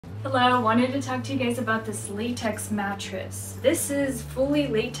Hello, wanted to talk to you guys about this latex mattress. This is fully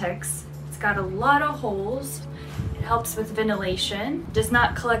latex. It's got a lot of holes. It helps with ventilation, does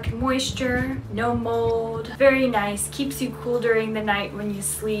not collect moisture, no mold. Very nice, keeps you cool during the night when you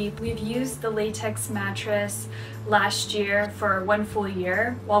sleep. We've used the latex mattress last year for 1 full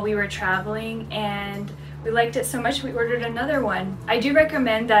year while we were traveling, and we liked it so much we ordered another one. I do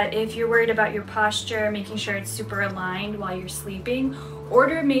recommend that if you're worried about your posture, making sure it's super aligned while you're sleeping,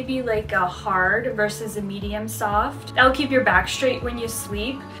 order maybe like a hard versus a medium soft. That'll keep your back straight when you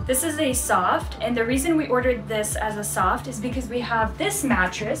sleep. This is a soft, and the reason we ordered this as a soft is because we have this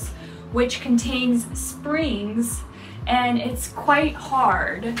mattress which contains springs, and it's quite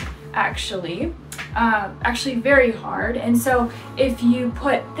hard actually. Actually very hard, and so if you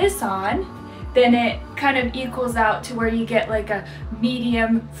put this on, then it kind of equals out to where you get like a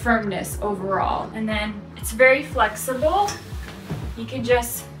medium firmness overall. And then it's very flexible. You can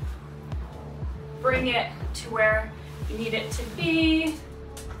just bring it to where you need it to be.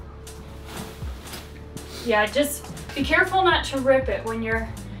 Yeah, just be careful not to rip it when you're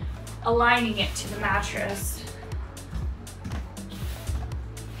aligning it to the mattress.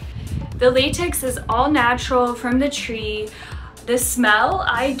 The latex is all natural from the tree. The smell,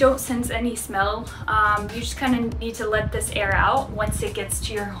 I don't sense any smell. You just kind of need to let this air out once it gets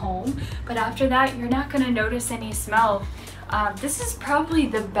to your home. But after that, you're not going to notice any smell. This is probably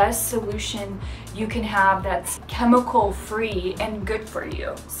the best solution you can have that's chemical free and good for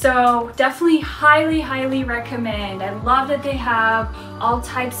you. So definitely highly recommend. I love that they have all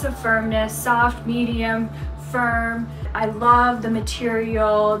types of firmness, soft, medium, firm. I love the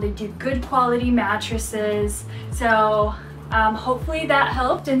material. They do good quality mattresses. So hopefully that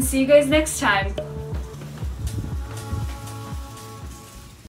helped, and see you guys next time.